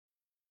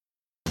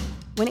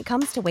When it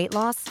comes to weight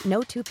loss,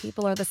 no two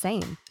people are the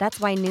same. That's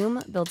why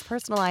Noom builds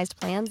personalized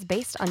plans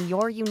based on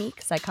your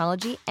unique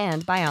psychology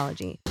and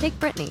biology. Take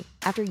Brittany.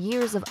 After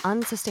years of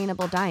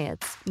unsustainable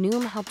diets,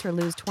 Noom helped her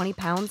lose 20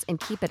 pounds and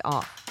keep it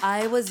off.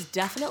 I was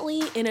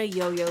definitely in a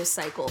yo-yo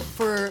cycle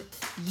for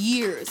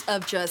years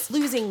of just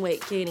losing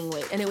weight, gaining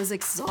weight, and it was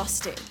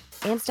exhausting.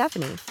 And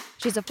Stephanie.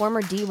 She's a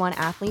former D1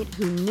 athlete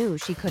who knew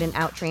she couldn't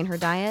outtrain her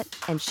diet,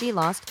 and she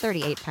lost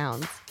 38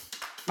 pounds.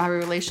 My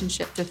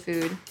relationship to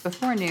food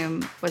before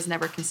Noom was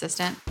never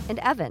consistent. And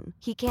Evan,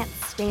 he can't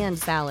stand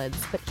salads,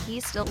 but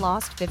he still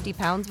lost 50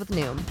 pounds with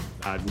Noom.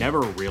 I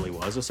never really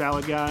was a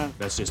salad guy.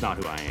 That's just not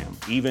who I am.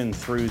 Even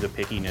through the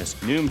pickiness,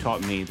 Noom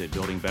taught me that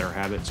building better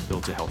habits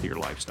builds a healthier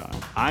lifestyle.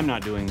 I'm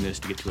not doing this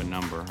to get to a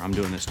number. I'm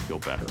doing this to feel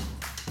better.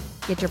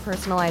 Get your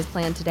personalized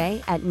plan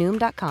today at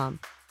Noom.com.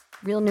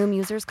 Real Noom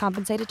users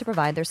compensated to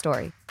provide their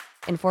story.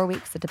 In 4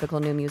 weeks, the typical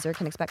Noom user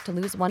can expect to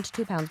lose 1 to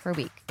 2 pounds per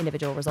week.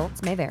 Individual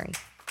results may vary.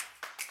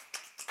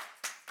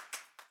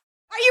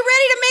 Are you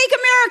ready to make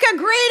America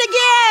great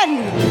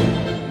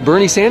again?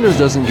 Bernie Sanders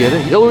doesn't get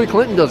it. Hillary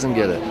Clinton doesn't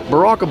get it.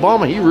 Barack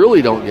Obama, he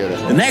really don't get it.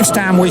 The next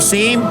time we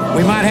see him,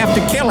 we might have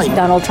to kill him.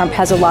 Donald Trump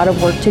has a lot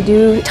of work to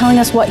do, telling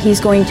us what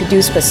he's going to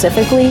do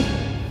specifically.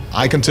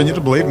 I continue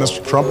to believe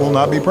Mr. Trump will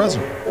not be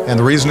president. And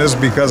the reason is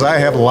because I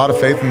have a lot of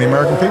faith in the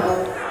American people.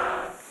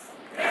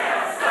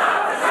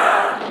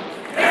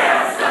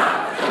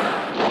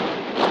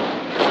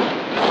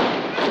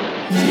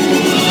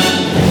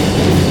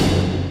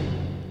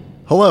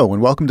 Hello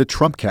and welcome to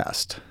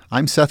Trumpcast.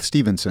 I'm Seth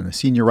Stevenson, a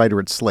senior writer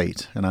at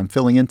Slate, and I'm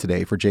filling in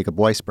today for Jacob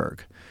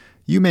Weisberg.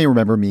 You may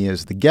remember me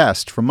as the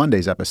guest from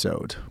Monday's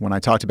episode, when I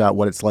talked about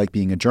what it's like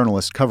being a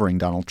journalist covering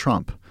Donald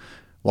Trump.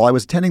 While I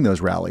was attending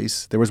those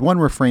rallies, there was one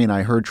refrain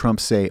I heard Trump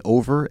say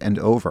over and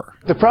over.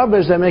 The problem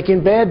is they're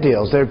making bad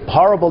deals. They're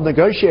horrible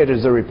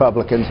negotiators, the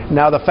Republicans.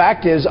 Now, the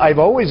fact is, I've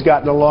always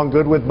gotten along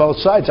good with both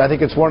sides. I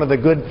think it's one of the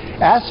good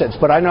assets,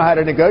 but I know how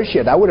to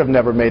negotiate. I would have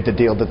never made the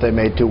deal that they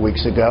made 2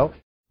 weeks ago.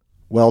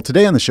 Well,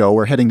 today on the show,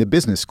 we're heading to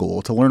business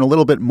school to learn a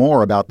little bit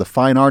more about the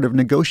fine art of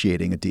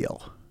negotiating a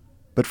deal.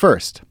 But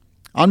first,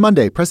 on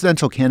Monday,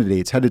 presidential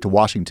candidates headed to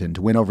Washington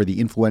to win over the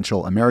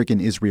influential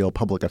American-Israel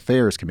Public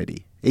Affairs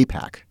Committee,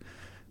 AIPAC.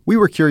 We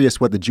were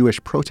curious what the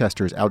Jewish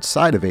protesters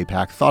outside of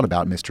AIPAC thought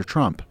about Mr.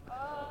 Trump.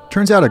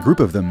 Turns out a group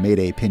of them made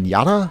a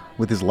piñata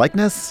with his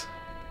likeness.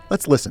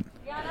 Let's listen.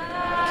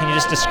 Can you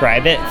just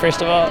describe it,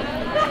 first of all?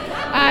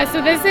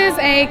 So this is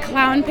a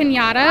clown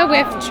piñata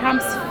with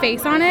Trump's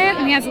face on it,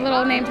 and he has a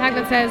little name tag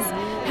that says,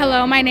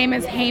 "Hello, my name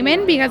is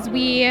Haman," because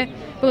we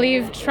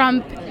believe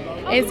Trump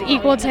is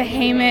equal to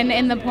Haman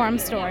in the Purim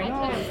story.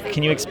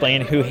 Can you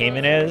explain who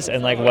Haman is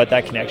and what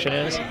that connection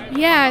is?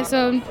 Yeah,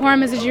 so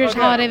Purim is a Jewish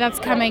holiday that's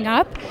coming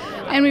up,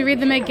 and we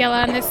read the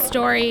Megillah and this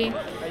story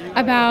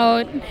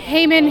about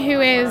Haman, who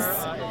is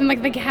in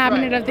the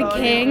cabinet of the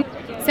king,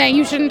 saying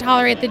you shouldn't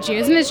tolerate the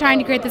Jews, and is trying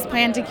to create this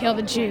plan to kill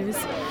the Jews.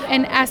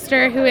 And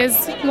Esther, who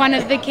is one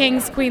of the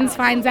king's queens,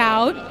 finds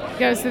out,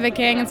 goes to the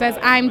king and says,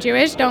 "I'm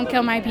Jewish, don't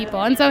kill my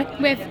people." And so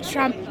with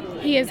Trump,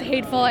 he is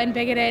hateful and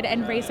bigoted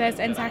and racist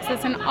and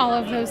sexist and all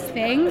of those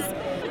things.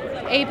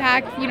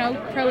 AIPAC,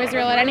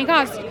 pro-Israel at any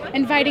cost,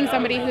 inviting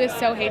somebody who is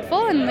so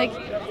hateful, and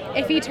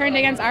if he turned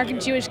against our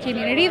Jewish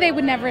community, they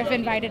would never have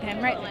invited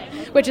him, right?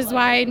 Which is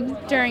why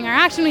during our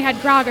action we had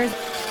groggers.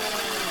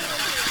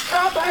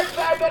 Trump has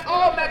said that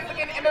all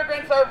Mexican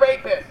immigrants are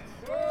rapists.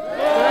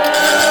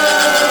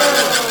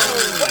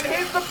 When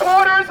his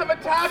supporters have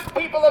attacked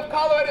people of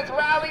color at his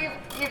rallies,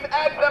 he's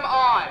egged them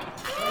on.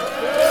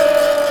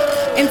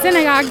 In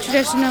synagogue,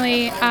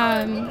 traditionally,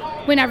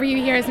 whenever you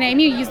hear his name,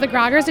 you use the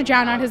groggers to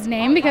drown out his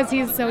name because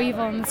he's so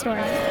evil in the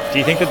story. Do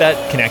you think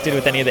that connected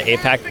with any of the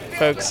AIPAC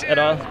folks at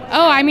all?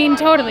 Oh, I mean,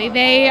 totally.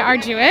 They are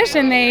Jewish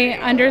and they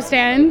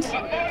understand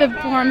the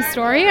Purim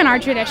story and our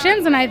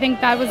traditions, and I think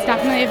that was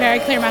definitely a very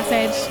clear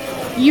message.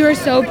 You are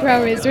so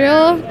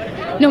pro-Israel,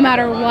 no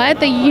matter what,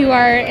 that you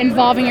are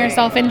involving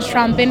yourself in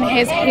Trump and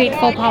his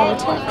hateful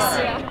politics.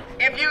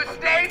 If you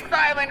stay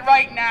silent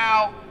right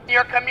now,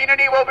 your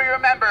community will be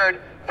remembered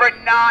for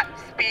not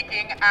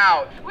speaking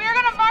out. We're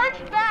going to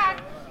march back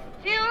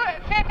to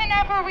Fifth and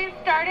F where we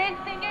started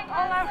singing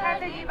Olam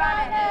Hatzah.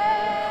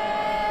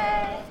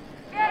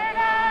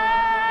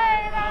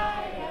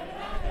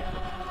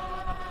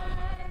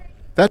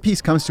 That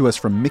piece comes to us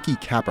from Mickey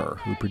Capper,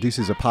 who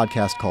produces a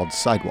podcast called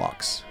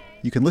Sidewalks.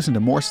 You can listen to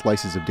more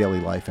slices of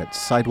daily life at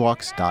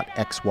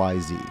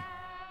sidewalks.xyz.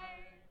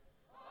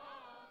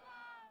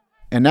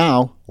 And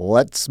now,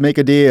 let's make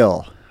a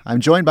deal. I'm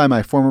joined by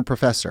my former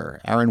professor,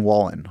 Aaron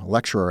Wallen, a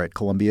lecturer at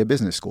Columbia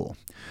Business School.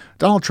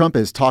 Donald Trump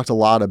has talked a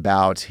lot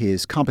about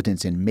his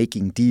competence in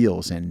making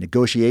deals and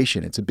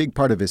negotiation. It's a big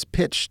part of his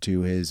pitch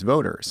to his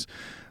voters.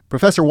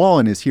 Professor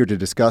Wallen is here to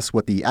discuss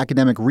what the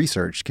academic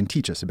research can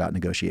teach us about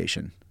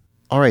negotiation.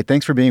 All right,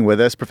 thanks for being with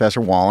us,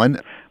 Professor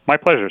Wallen. My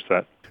pleasure,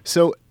 Seth.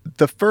 So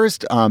the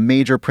first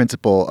major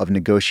principle of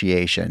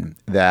negotiation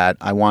that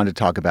I wanted to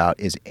talk about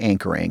is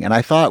anchoring. And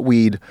I thought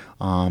we'd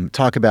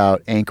talk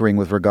about anchoring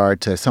with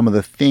regard to some of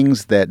the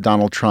things that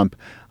Donald Trump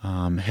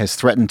has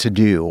threatened to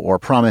do or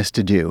promised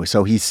to do.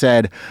 So he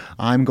said,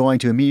 I'm going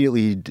to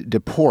immediately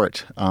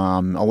deport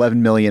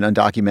 11 million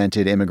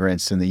undocumented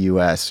immigrants in the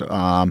U.S.,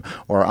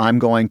 or I'm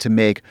going to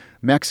make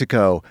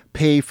Mexico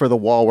pay for the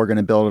wall we're going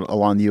to build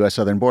along the U.S.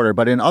 southern border.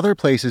 But in other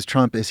places,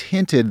 Trump has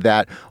hinted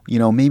that,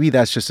 maybe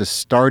that's just a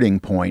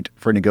starting point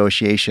for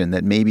negotiation,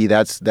 that maybe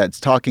that's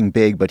talking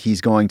big, but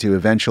he's going to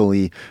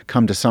eventually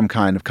come to some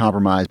kind of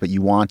compromise. But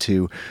you want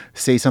to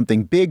say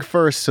something big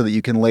first so that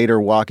you can later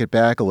walk it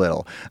back a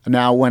little.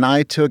 Now, when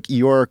I took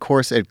your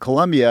course at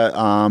Columbia,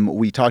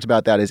 we talked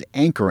about that as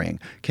anchoring.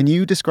 Can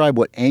you describe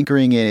what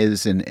anchoring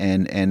is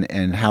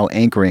and how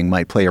anchoring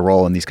might play a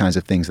role in these kinds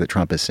of things that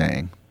Trump is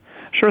saying?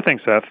 Sure thing,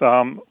 Seth.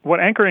 What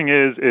anchoring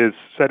is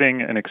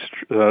setting an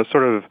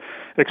sort of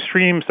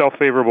extreme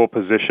self-favorable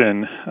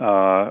position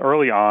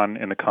early on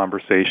in the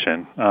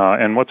conversation.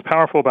 And what's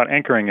powerful about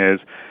anchoring is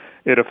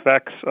it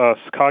affects us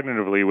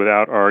cognitively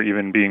without our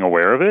even being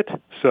aware of it.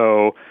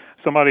 So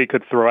somebody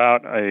could throw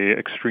out a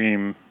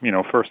extreme,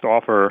 first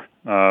offer,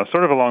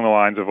 sort of along the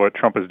lines of what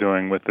Trump is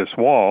doing with this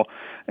wall.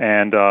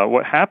 And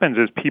what happens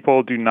is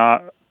people do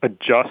not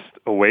adjust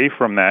away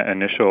from that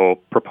initial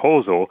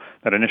proposal,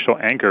 that initial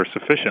anchor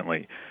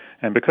sufficiently.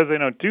 And because they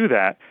don't do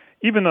that,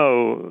 even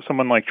though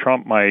someone like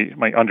Trump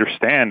might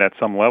understand at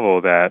some level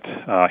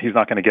that he's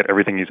not going to get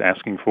everything he's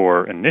asking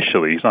for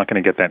initially, he's not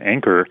going to get that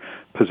anchor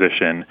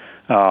position,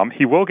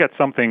 he will get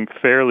something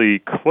fairly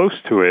close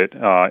to it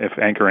if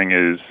anchoring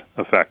is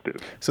effective.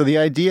 So the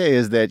idea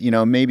is that,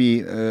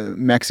 maybe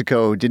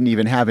Mexico didn't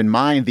even have in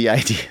mind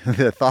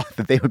the thought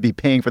that they would be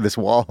paying for this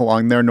wall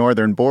along their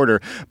northern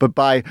border. But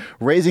by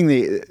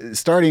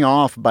starting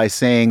off by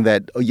saying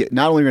that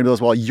not only are we going to build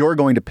this wall, you're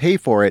going to pay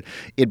for it,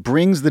 it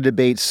brings the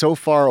debate so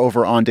far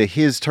over onto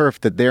his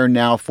turf that they're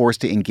now forced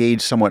to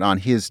engage somewhat on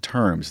his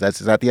terms. Is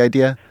that the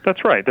idea?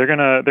 That's right. They're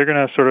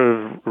gonna sort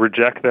of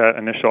reject that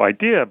initial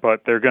idea,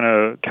 but they're going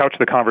to couch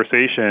the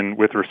conversation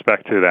with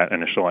respect to that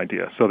initial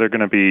idea. So they're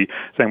going to be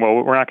saying, well,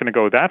 we're not going to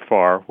go that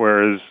far,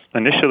 whereas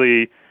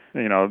initially,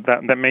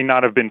 that may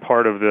not have been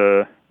part of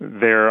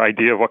their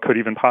idea of what could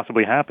even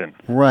possibly happen.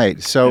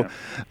 Right. So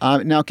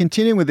now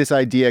continuing with this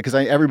idea, because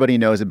everybody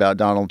knows about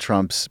Donald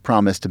Trump's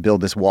promise to build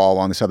this wall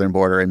along the southern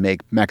border and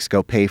make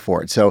Mexico pay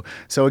for it. So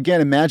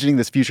again, imagining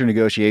this future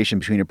negotiation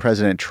between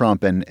President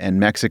Trump and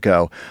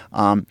Mexico,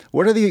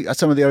 what are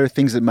some of the other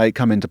things that might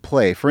come into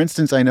play? For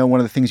instance, I know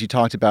one of the things you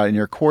talked about in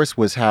your course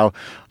was how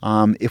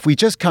if we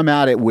just come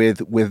at it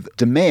with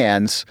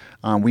demands,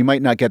 we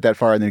might not get that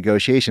far in the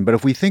negotiation. But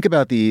if we think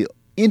about the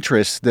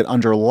interests that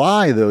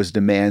underlie those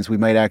demands, we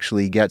might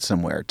actually get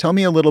somewhere. Tell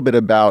me a little bit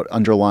about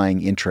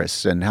underlying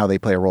interests and how they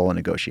play a role in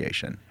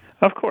negotiation.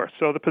 Of course.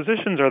 So the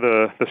positions are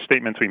the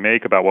statements we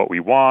make about what we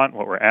want,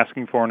 what we're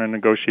asking for in a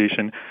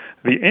negotiation.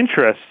 The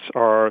interests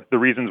are the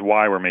reasons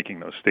why we're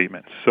making those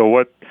statements. So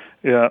what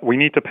we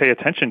need to pay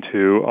attention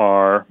to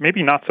are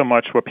maybe not so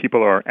much what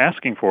people are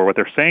asking for, what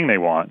they're saying they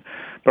want,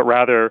 but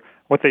rather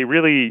what they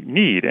really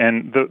need.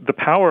 And the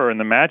power and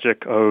the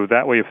magic of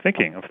that way of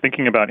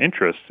thinking about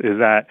interests, is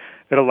that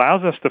it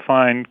allows us to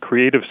find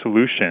creative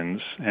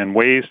solutions and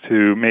ways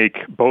to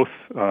make both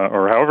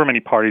or however many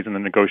parties in the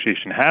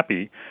negotiation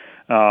happy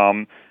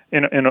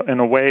in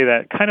a way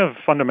that kind of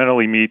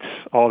fundamentally meets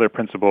all their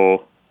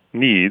principal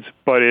needs,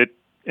 but it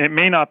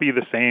may not be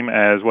the same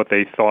as what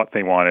they thought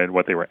they wanted,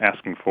 what they were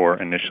asking for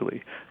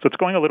initially. So it's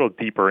going a little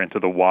deeper into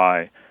the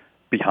why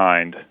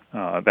behind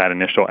that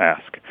initial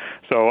ask.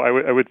 So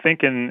I would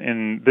think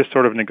in this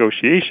sort of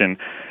negotiation,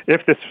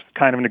 if this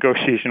kind of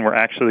negotiation were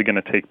actually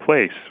going to take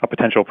place, a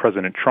potential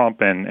President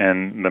Trump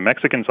and the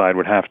Mexican side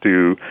would have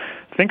to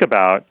think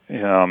about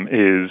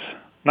is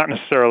not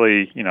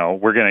necessarily,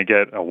 we're going to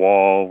get a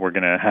wall, we're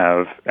going to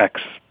have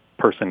X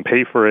person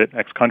pay for it,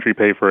 X country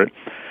pay for it,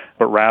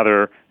 but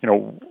rather,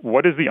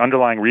 what is the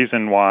underlying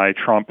reason why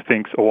Trump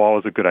thinks a wall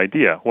is a good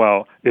idea?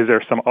 Well, is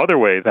there some other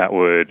way that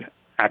would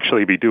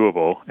actually be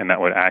doable and that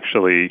would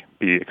actually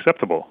be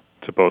acceptable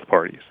to both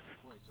parties?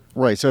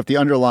 Right. So if the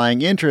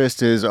underlying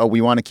interest is, we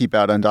want to keep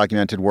out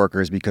undocumented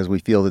workers because we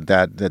feel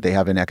that they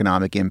have an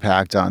economic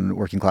impact on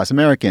working class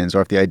Americans,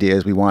 or if the idea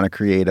is we want to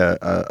create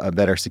a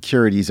better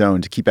security zone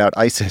to keep out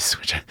ISIS,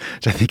 which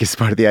I think is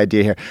part of the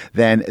idea here,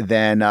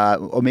 then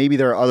or maybe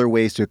there are other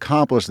ways to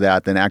accomplish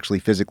that than actually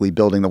physically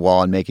building the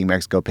wall and making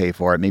Mexico pay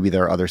for it. Maybe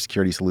there are other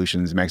security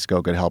solutions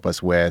Mexico could help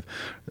us with,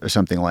 or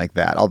something like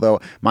that. Although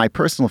my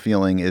personal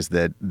feeling is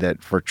that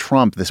for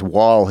Trump, this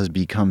wall has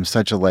become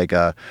such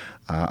a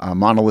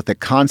monolithic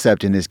concept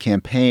in his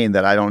campaign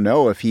that I don't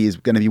know if he's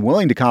going to be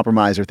willing to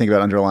compromise or think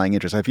about underlying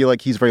interests. I feel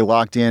like he's very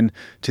locked in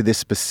to this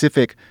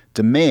specific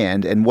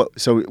demand. And what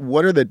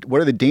are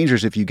the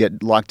dangers if you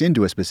get locked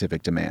into a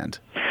specific demand?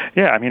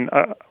 Yeah, I mean,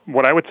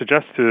 what I would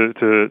suggest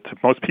to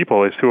most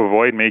people is to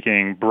avoid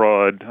making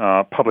broad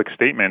public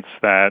statements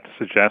that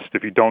suggest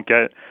if you don't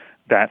get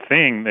that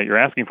thing that you're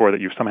asking for that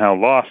you've somehow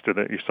lost or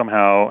that you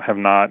somehow have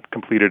not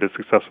completed a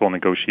successful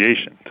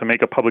negotiation. To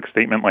make a public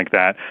statement like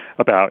that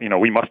about,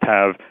 we must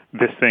have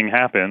this thing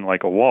happen,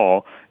 like a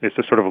wall, is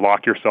to sort of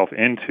lock yourself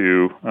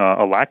into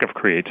a lack of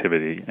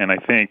creativity. And I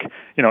think,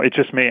 it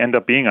just may end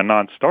up being a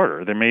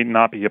non-starter. There may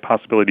not be a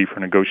possibility for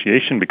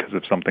negotiation because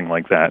of something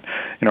like that.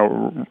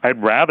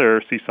 I'd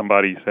rather see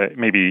somebody say,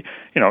 maybe,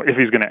 if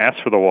he's going to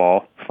ask for the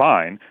wall,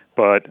 fine,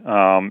 but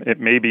it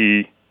may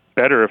be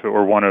better if it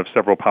were one of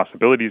several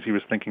possibilities he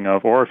was thinking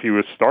of, or if he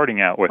was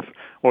starting out with,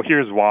 well,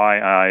 here's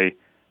why I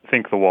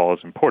think the wall is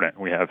important.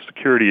 We have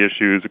security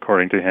issues,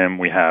 according to him.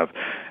 We have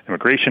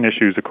immigration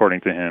issues,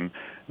 according to him.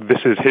 This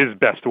is his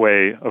best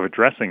way of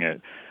addressing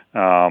it.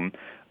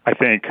 I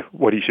think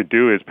what he should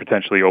do is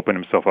potentially open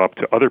himself up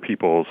to other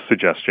people's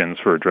suggestions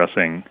for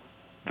addressing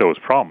those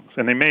problems.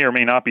 And they may or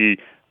may not be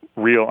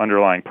real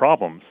underlying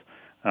problems,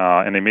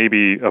 and they may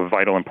be of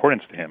vital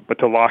importance to him. But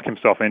to lock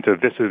himself into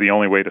this is the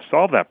only way to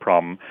solve that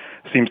problem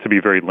seems to be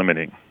very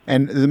limiting.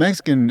 And the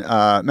Mexican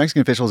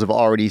officials have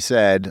already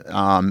said,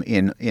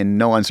 in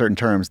no uncertain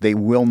terms, they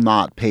will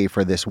not pay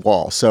for this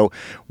wall. So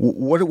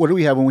what do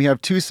we have when we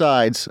have two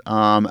sides?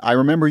 I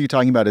remember you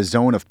talking about a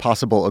zone of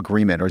possible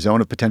agreement or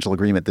zone of potential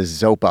agreement, the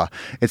ZOPA.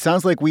 It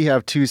sounds like we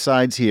have two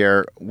sides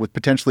here with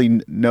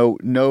potentially no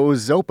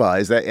ZOPA.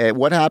 Is that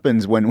what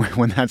happens when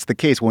that's the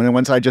case? When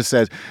one side just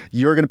says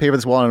you're going to pay for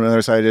this wall, and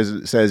another side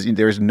says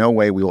there's no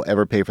way we will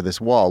ever pay for this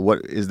wall.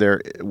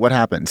 What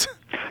happens?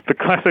 The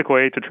classic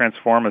way to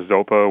transform a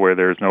ZOPA where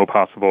there's no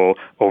possible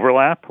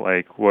overlap,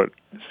 like what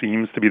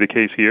seems to be the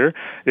case here,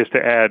 is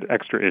to add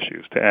extra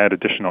issues, to add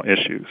additional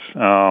issues.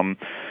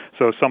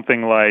 So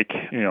something like,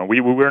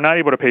 we're not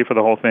able to pay for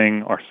the whole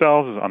thing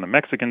ourselves on the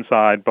Mexican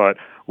side, but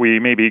we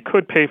maybe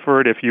could pay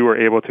for it if you were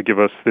able to give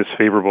us this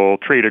favorable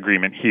trade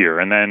agreement here.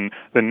 And then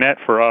the net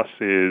for us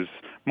is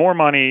more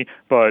money,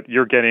 but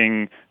you're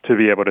getting to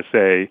be able to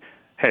say,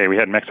 hey, we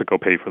had Mexico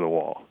pay for the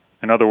wall.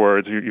 In other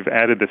words, you've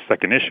added this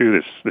second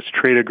issue, this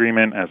trade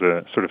agreement as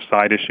a sort of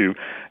side issue,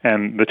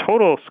 and the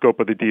total scope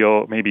of the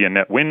deal may be a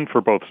net win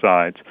for both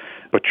sides,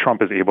 but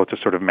Trump is able to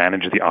sort of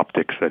manage the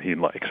optics that he'd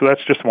like. So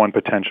that's just one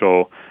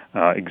potential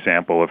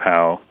example of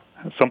how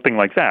something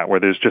like that,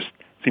 where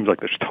seems like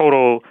there's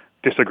total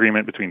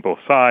disagreement between both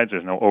sides,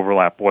 there's no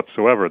overlap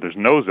whatsoever, there's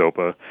no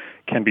ZOPA,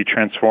 can be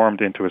transformed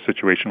into a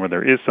situation where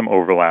there is some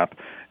overlap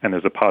and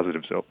there's a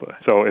positive ZOPA.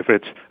 So if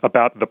it's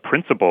about the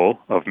principle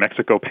of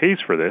Mexico pays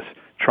for this,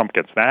 Trump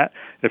gets that.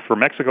 If for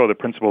Mexico the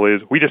principle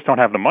is we just don't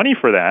have the money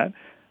for that,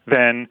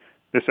 then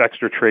this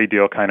extra trade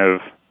deal kind of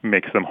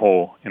makes them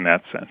whole in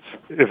that sense.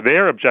 If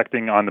they're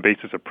objecting on the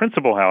basis of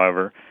principle,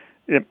 however,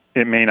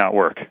 it may not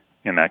work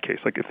in that case.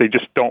 Like if they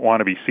just don't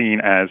want to be seen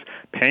as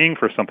paying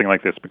for something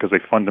like this because they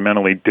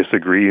fundamentally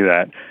disagree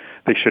that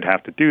they should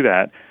have to do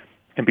that,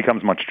 it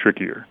becomes much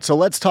trickier. So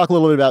let's talk a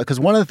little bit about, because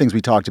one of the things we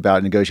talked about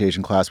in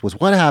negotiation class was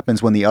what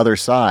happens when the other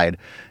side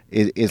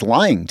is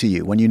lying to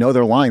you. When you know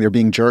they're lying, they're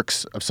being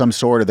jerks of some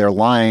sort, or they're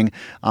lying.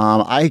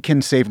 I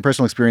can say from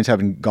personal experience,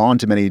 having gone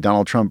to many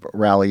Donald Trump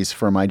rallies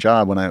for my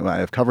job when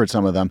I've covered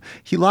some of them,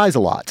 he lies a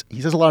lot.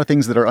 He says a lot of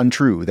things that are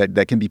untrue, that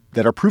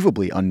are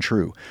provably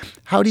untrue.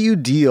 How do you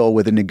deal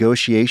with a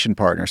negotiation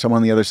partner, someone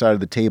on the other side of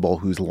the table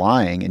who's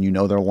lying, and you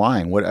know they're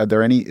lying? Is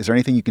there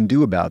anything you can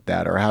do about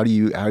that, or how do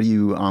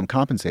you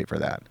compensate for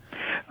that?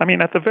 I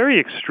mean, at the very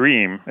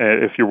extreme,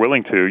 if you're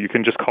willing to, you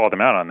can just call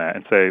them out on that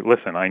and say,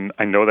 listen,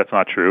 I know that's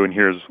not true, and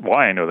here's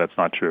why I know that's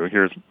not true.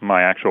 Here's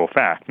my actual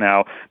fact.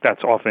 Now,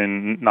 that's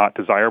often not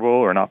desirable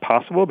or not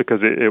possible because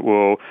it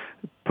will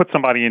put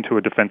somebody into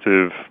a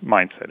defensive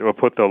mindset. It will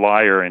put the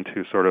liar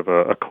into sort of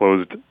a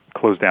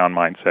closed down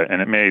mindset,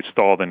 and it may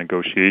stall the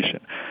negotiation.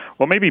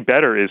 What may be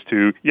better is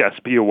to, yes,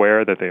 be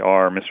aware that they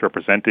are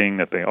misrepresenting,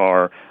 that they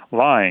are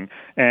lying,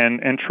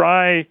 and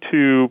try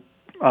to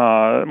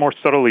more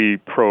subtly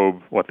probe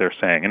what they're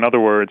saying. In other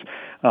words,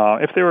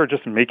 if they were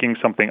just making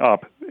something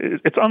up,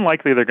 it's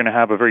unlikely they're going to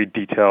have a very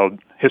detailed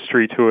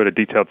history to it, a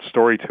detailed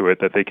story to it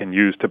that they can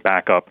use to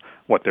back up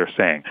what they're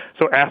saying.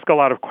 So ask a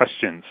lot of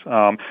questions.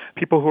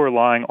 People who are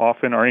lying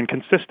often are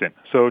inconsistent.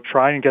 So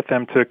try and get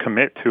them to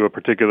commit to a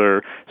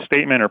particular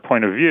statement or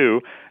point of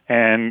view,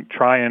 and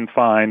try and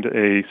find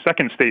a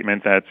second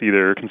statement that's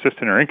either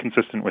consistent or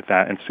inconsistent with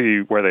that and see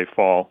where they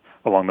fall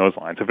along those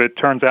lines. If it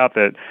turns out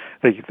that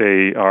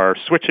they are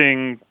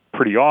switching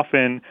pretty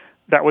often,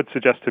 that would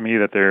suggest to me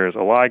that there's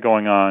a lie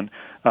going on.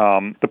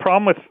 The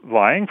problem with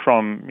lying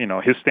from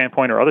his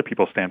standpoint or other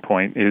people's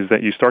standpoint is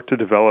that you start to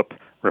develop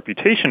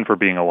reputation for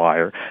being a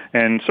liar.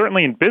 And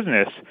certainly in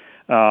business,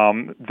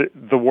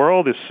 the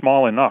world is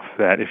small enough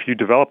that if you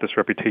develop this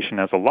reputation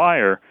as a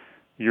liar,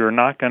 you're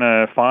not going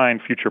to find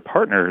future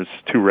partners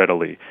too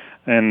readily.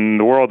 In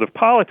the world of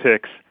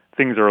politics,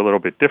 things are a little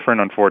bit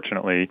different,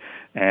 unfortunately.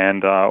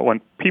 And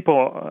when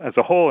people as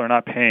a whole are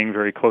not paying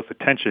very close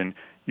attention,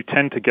 you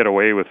tend to get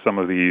away with some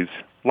of these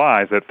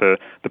lies that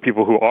the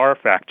people who are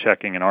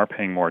fact-checking and are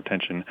paying more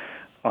attention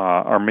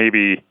are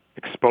maybe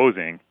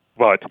exposing.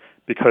 But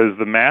because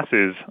the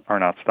masses are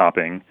not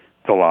stopping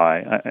the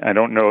lie, I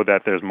don't know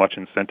that there's much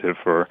incentive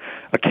for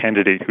a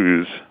candidate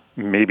who's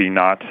maybe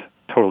not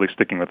totally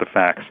sticking with the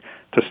facts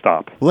to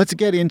stop. Let's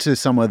get into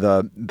some of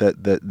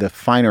the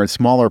finer,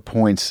 smaller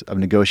points of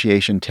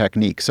negotiation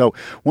technique. So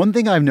one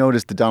thing I've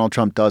noticed that Donald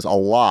Trump does a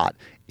lot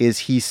is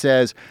he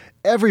says,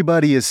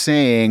 everybody is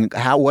saying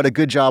what a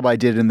good job I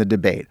did in the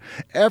debate.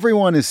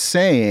 Everyone is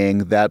saying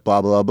that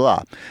blah, blah,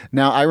 blah.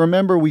 Now, I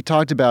remember we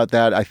talked about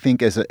that, I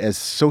think, as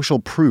social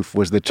proof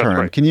was the term. That's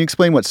right. Can you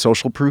explain what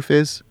social proof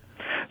is?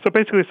 So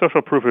basically,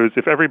 social proof is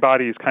if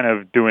everybody's kind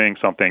of doing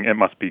something, it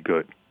must be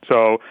good.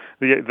 So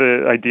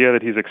the idea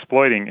that he's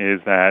exploiting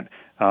is that,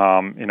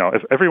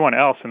 if everyone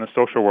else in the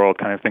social world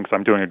kind of thinks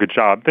I'm doing a good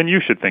job, then you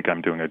should think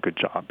I'm doing a good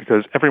job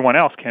because everyone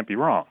else can't be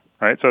wrong.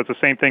 Right? So it's the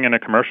same thing in a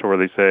commercial where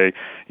they say,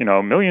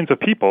 millions of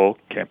people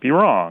can't be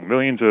wrong.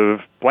 Millions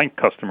of blank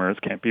customers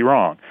can't be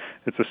wrong.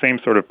 It's the same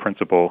sort of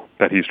principle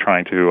that he's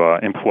trying to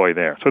employ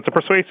there. So it's a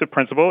persuasive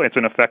principle. It's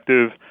an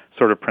effective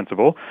sort of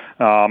principle.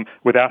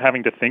 Without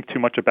having to think too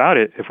much about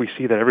it, if we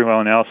see that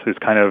everyone else is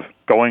kind of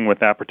going with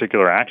that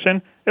particular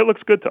action, it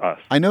looks good to us.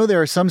 I know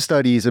there are some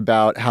studies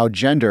about how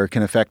gender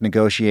can affect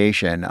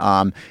negotiation.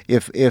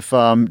 If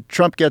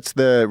Trump gets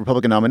the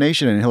Republican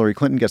nomination and Hillary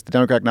Clinton gets the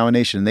Democratic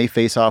nomination and they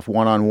face off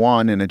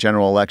one-on-one in a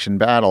general election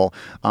battle,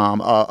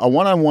 a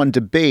one-on-one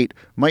debate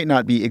might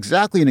not be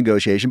exactly a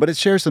negotiation, but it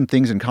shares some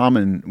things in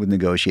common with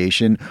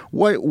negotiation.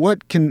 What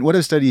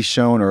have studies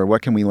shown, or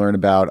what can we learn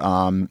about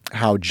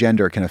how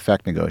gender can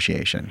affect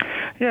negotiation?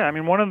 Yeah, I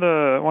mean, one of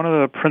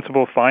the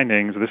principal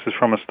findings, this is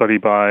from a study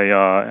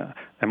by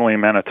Emily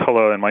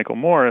Manitola and Michael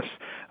Morris,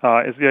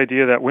 is the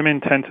idea that women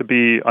tend to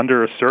be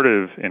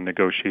under-assertive in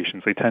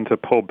negotiations. They tend to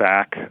pull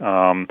back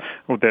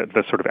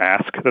the sort of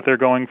ask that they're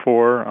going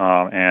for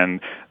and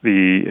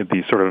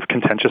the sort of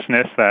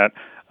contentiousness that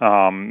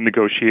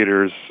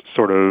negotiators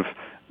sort of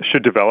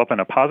should develop in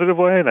a positive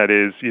way. That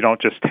is, you don't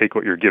just take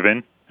what you're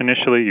given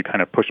initially. You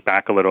kind of push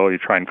back a little. You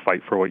try and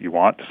fight for what you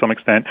want to some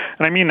extent.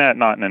 And I mean that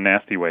not in a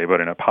nasty way,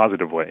 but in a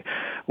positive way.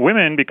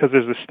 Women, because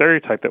there's a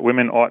stereotype that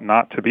women ought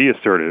not to be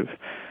assertive,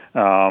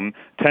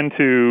 tend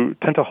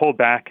to hold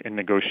back in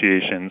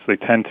negotiations. They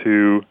tend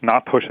to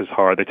not push as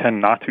hard. They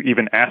tend not to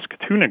even ask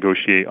to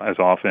negotiate as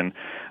often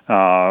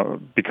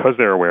because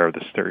they're aware of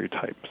the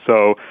stereotype.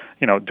 So,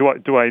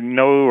 do I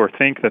know or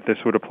think that this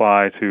would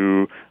apply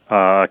to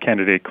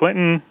candidate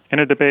Clinton in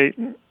a debate?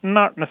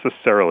 Not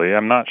necessarily.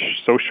 I'm not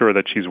so sure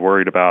that she's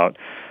worried about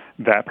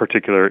that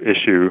particular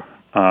issue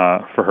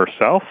for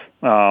herself.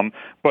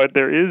 But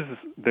there is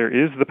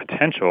the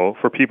potential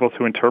for people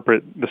to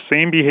interpret the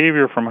same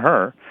behavior from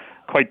her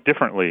quite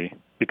differently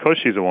because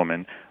she's a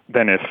woman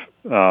than if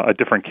a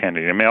different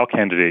candidate, a male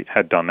candidate,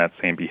 had done that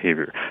same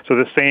behavior. So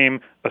the same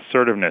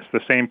assertiveness,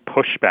 the same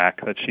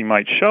pushback that she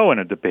might show in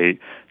a debate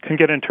can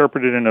get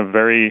interpreted in a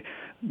very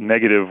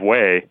negative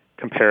way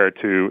compared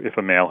to if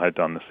a male had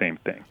done the same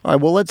thing. All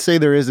right, well, let's say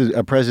there is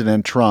a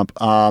President Trump.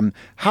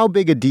 How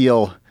big a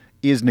deal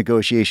is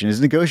negotiation? Is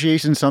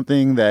negotiation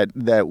something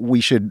that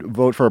we should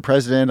vote for a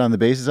president on the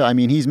basis of? I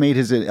mean, he's made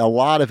a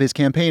lot of his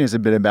campaign has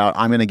been about,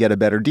 I'm going to get a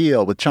better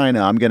deal with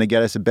China. I'm going to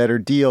get us a better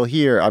deal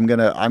here. I'm going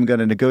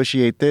to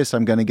negotiate this.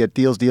 I'm going to get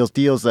deals.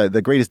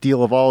 The greatest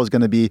deal of all is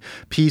going to be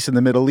peace in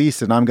the Middle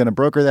East, and I'm going to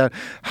broker that.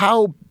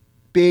 How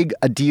big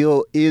a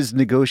deal is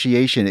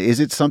negotiation? Is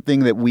it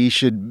something that we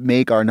should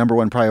make our number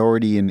one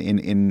priority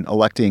in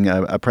electing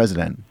a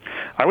president?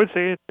 I would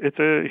say it's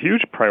a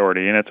huge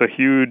priority, and it's a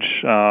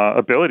huge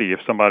ability if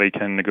somebody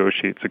can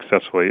negotiate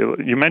successfully.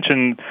 You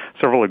mentioned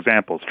several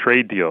examples,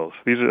 trade deals,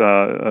 these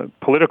are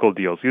political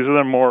deals. These are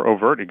the more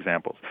overt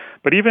examples.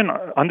 But even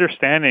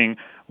understanding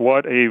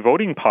what a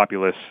voting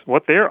populace,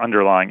 what their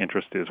underlying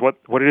interest is, what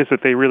it is that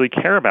they really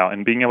care about,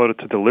 and being able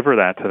to deliver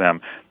that to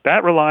them,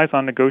 that relies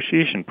on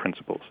negotiation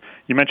principles.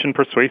 You mentioned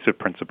persuasive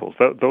principles.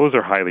 Those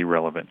are highly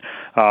relevant.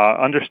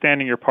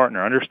 Understanding your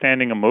partner,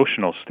 understanding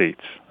emotional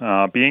states,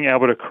 being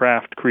able to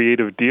craft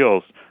creative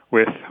deals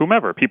with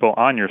whomever, people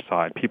on your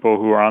side, people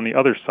who are on the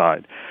other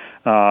side,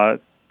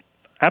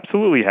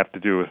 absolutely have to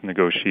do with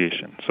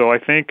negotiation. So I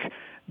think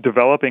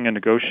developing a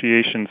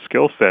negotiation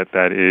skill set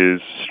that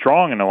is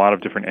strong in a lot of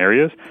different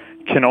areas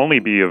can only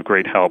be of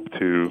great help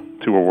to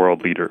a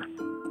world leader.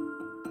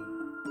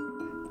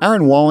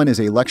 Aaron Wallen is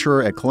a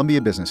lecturer at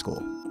Columbia Business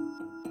School.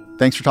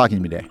 Thanks for talking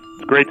to me today.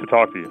 It's great to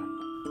talk to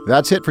you.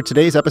 That's it for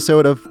today's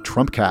episode of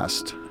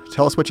Trumpcast.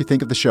 Tell us what you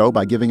think of the show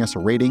by giving us a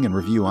rating and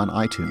review on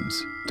iTunes.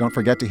 Don't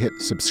forget to hit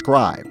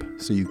subscribe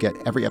so you get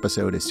every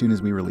episode as soon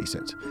as we release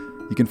it.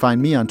 You can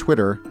find me on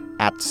Twitter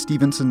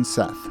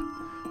 @StevensonSeth.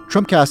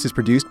 Trumpcast is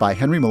produced by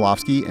Henry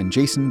Malofsky and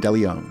Jason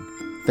DeLeon.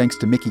 Thanks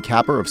to Mickey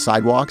Capper of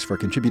Sidewalks for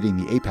contributing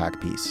the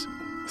APAC piece.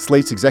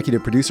 Slate's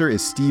executive producer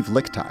is Steve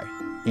Lickteig.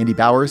 Andy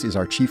Bowers is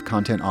our chief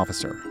content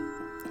officer.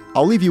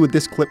 I'll leave you with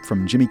this clip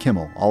from Jimmy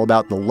Kimmel, all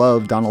about the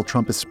love Donald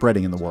Trump is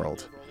spreading in the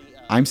world.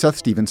 I'm Seth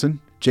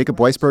Stevenson. Jacob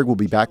Weisberg will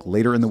be back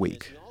later in the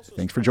week.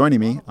 Thanks for joining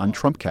me on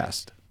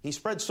Trumpcast. He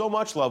spread so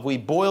much love, we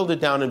boiled it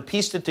down and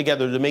pieced it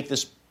together to make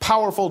this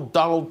powerful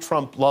Donald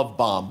Trump love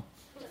bomb.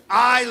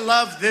 I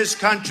love this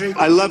country.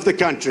 I love the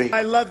country.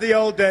 I love the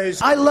old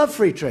days. I love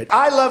free trade.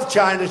 I love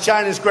China.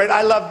 China's great.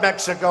 I love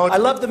Mexico. I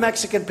love the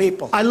Mexican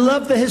people. I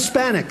love the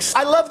Hispanics.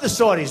 I love the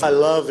Saudis. I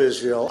love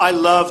Israel. I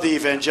love the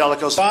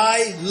evangelicals.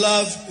 I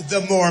love the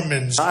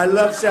Mormons. I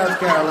love South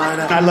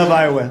Carolina. I love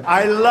Iowa.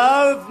 I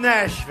love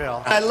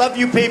Nashville. I love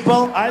you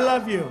people. I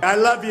love you. I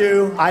love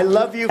you. I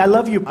love you. I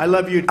love you. I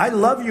love you. I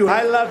love you.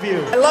 I love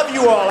you. I love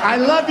you all. I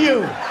love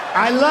you.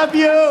 I love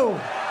you.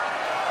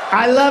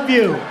 I love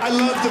you. I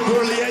love the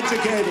poorly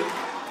educated.